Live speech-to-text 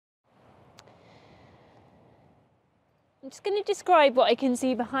I'm just going to describe what I can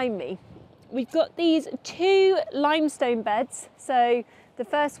see behind me. We've got these two limestone beds. So the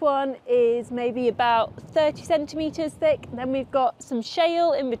first one is maybe about 30 centimetres thick. Then we've got some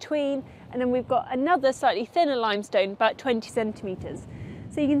shale in between. And then we've got another slightly thinner limestone, about 20 centimetres.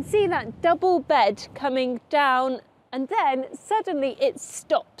 So you can see that double bed coming down, and then suddenly it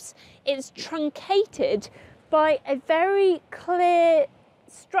stops. It's truncated by a very clear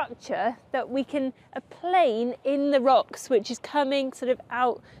structure that we can a plane in the rocks, which is coming sort of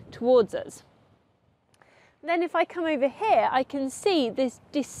out towards us. Then if I come over here, I can see this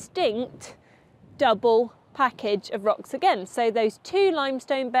distinct double package of rocks again. So those two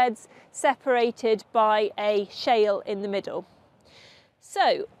limestone beds separated by a shale in the middle.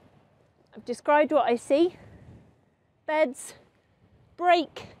 So I've described what I see. Beds,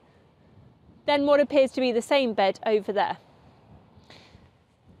 break, then what appears to be the same bed over there.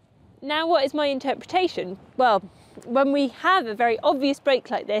 Now what is my interpretation? Well, when we have a very obvious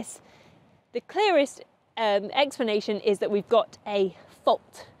break like this, the clearest explanation is that we've got a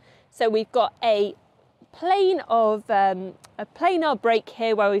fault. So we've got a planar break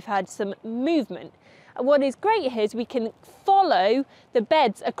here where we've had some movement. And what is great here is we can follow the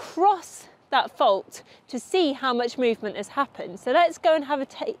beds across that fault to see how much movement has happened. So let's go and have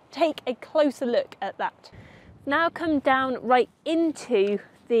take a closer look at that. Now come down right into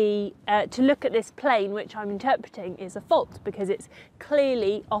the to look at this plane, which I'm interpreting is a fault because it's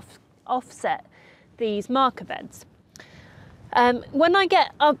clearly offset these marker beds. When I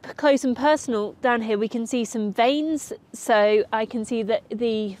get up close and personal down here, we can see some veins. So I can see that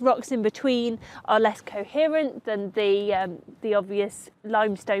the rocks in between are less coherent than the obvious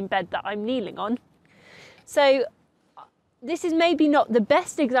limestone bed that I'm kneeling on. So this is maybe not the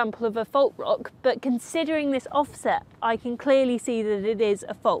best example of a fault rock, but considering this offset, I can clearly see that it is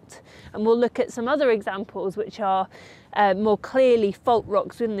a fault. And we'll look at some other examples which are more clearly fault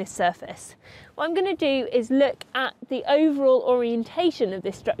rocks within this surface. What I'm going to do is look at the overall orientation of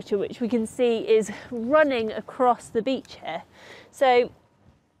this structure, which we can see is running across the beach here. So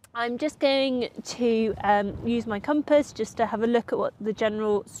I'm just going to use my compass just to have a look at what the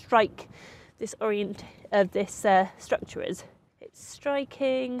general strike of this structure is. It's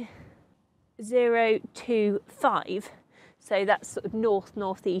striking 0 to 5, so that's sort of north,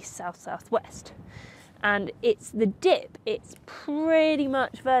 northeast, south, southwest. And it's the dip, it's pretty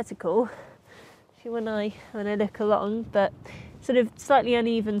much vertical when I look along, but sort of slightly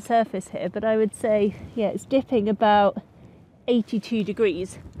uneven surface here, but I would say, yeah, it's dipping about 82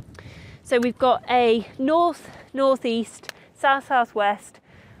 degrees. So we've got a north, northeast, south, southwest,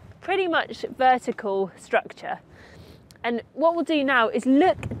 pretty much vertical structure. And what we'll do now is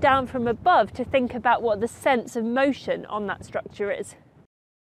look down from above to think about what the sense of motion on that structure is.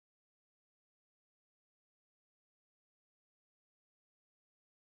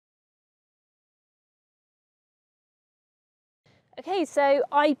 Okay, so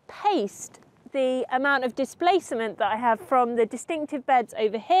I paced the amount of displacement that I have from the distinctive beds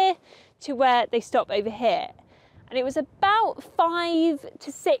over here to where they stop over here. And it was about 5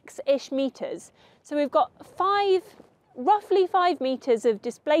 to 6-ish meters. So we've got roughly 5 meters of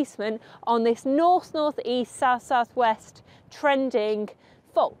displacement on this north, northeast, south, southwest trending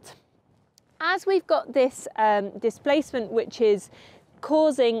fault. As we've got this displacement which is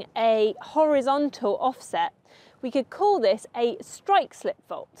causing a horizontal offset, we could call this a strike slip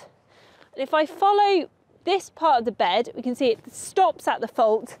fault. And if I follow this part of the bed, we can see it stops at the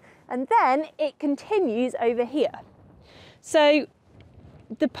fault and then it continues over here. So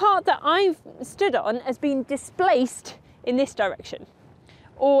the part that I've stood on has been displaced in this direction.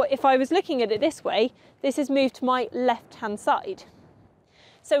 Or if I was looking at it this way, this has moved to my left-hand side.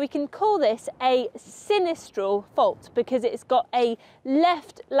 So we can call this a sinistral fault because it's got a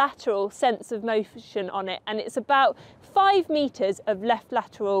left lateral sense of motion on it, and it's about 5 meters of left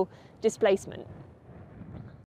lateral displacement.